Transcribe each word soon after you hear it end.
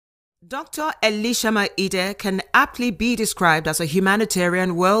Dr. Elishama Ideh can aptly be described as a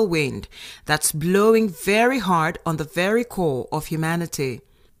humanitarian whirlwind that's blowing very hard on the very core of humanity.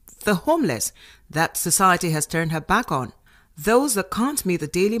 The homeless that society has turned her back on, those that can't meet the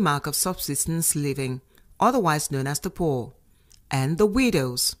daily mark of subsistence living, otherwise known as the poor, and the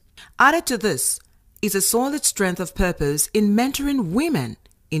widows. Added to this is a solid strength of purpose in mentoring women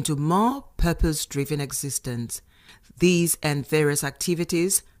into more purpose-driven existence. These and various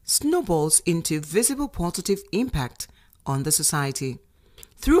activities snowballs into visible positive impact on the society.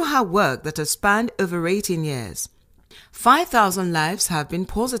 Through her work that has spanned over 18 years, 5,000 lives have been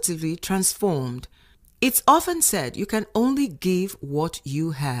positively transformed. It's often said you can only give what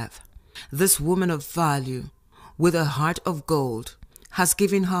you have. This woman of value, with a heart of gold, has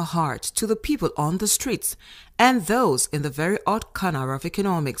given her heart to the people on the streets and those in the very odd corner of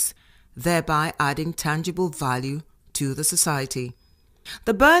economics, thereby adding tangible value to the society.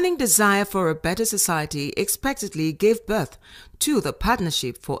 The burning desire for a better society expectedly gave birth to the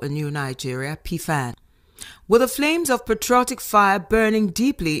Partnership for a New Nigeria, PFAN. With the flames of patriotic fire burning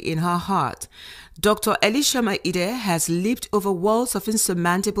deeply in her heart, Dr. Elishama Ideh has leaped over walls of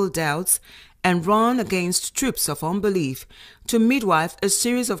insurmountable doubts and run against troops of unbelief to midwife a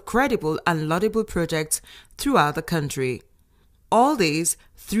series of credible and laudable projects throughout the country. All these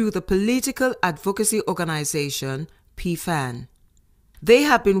through the political advocacy organization, PFAN. They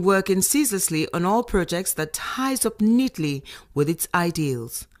have been working ceaselessly on all projects that ties up neatly with its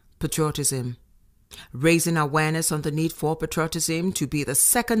ideals, patriotism, raising awareness on the need for patriotism to be the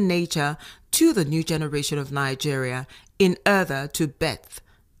second nature to the new generation of Nigeria in order to birth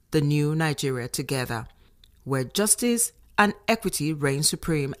the new Nigeria together, where justice and equity reign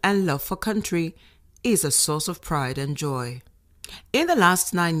supreme and love for country is a source of pride and joy. In the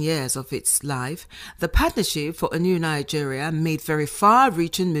last 9 years of its life, the Partnership for a New Nigeria made very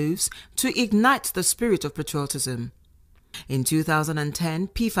far-reaching moves to ignite the spirit of patriotism. In 2010,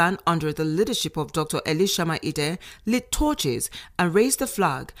 PFAN, under the leadership of Dr. Elishama Ideh, lit torches and raised the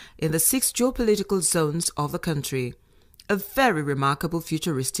flag in the 6 geopolitical zones of the country, a very remarkable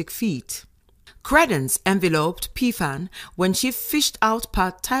futuristic feat. Credence enveloped PFAN when she fished out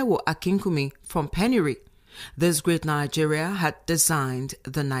Pat Taiwo Akinkunmi from penury. This great Nigeria had designed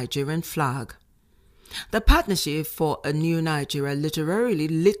the Nigerian flag. The Partnership for a New Nigeria literally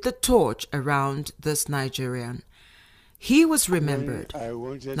lit the torch around this Nigerian. He was remembered.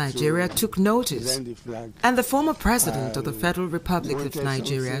 Nigeria took notice, and the former president of the Federal Republic of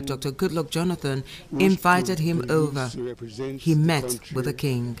Nigeria, Dr. Goodluck Jonathan, invited him over. He met with the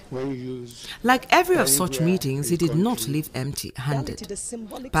king. Like every of such meetings, he did not leave empty-handed.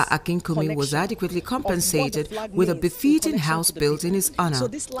 Pa Akinkunmi was adequately compensated with a befitting house built in his honor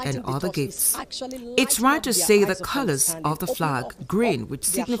and other gifts. It's right to say the colors of the flag, green, which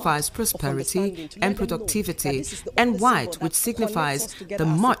signifies prosperity and productivity, and white, which signifies the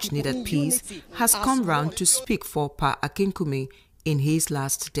much-needed peace, has come round to speak for Pa Akinkunmi in his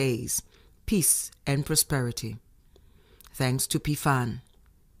last days. Peace and prosperity. Thanks to PFAN.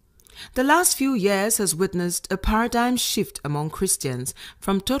 The last few years has witnessed a paradigm shift among Christians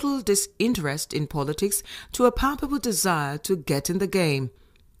from total disinterest in politics to a palpable desire to get in the game.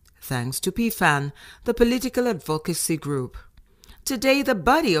 Thanks to PFAN, the political advocacy group. Today, the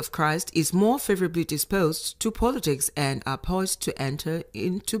body of Christ is more favorably disposed to politics and are poised to enter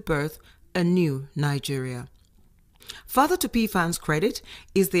into birth a new Nigeria. Further to PFAN's credit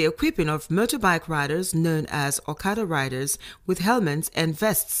is the equipping of motorbike riders known as Okada riders with helmets and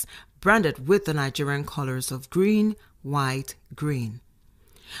vests branded with the Nigerian colors of green, white, green.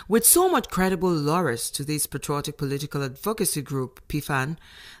 With so much credible laurels to this patriotic political advocacy group, PFAN,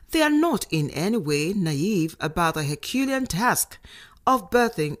 they are not in any way naive about the Herculean task of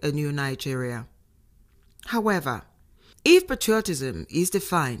birthing a new Nigeria. However, if patriotism is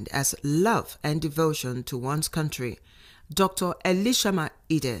defined as love and devotion to one's country, Dr. Elishama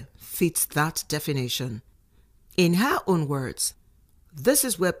Ideh fits that definition. In her own words, this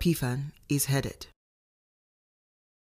is where PFAN is headed.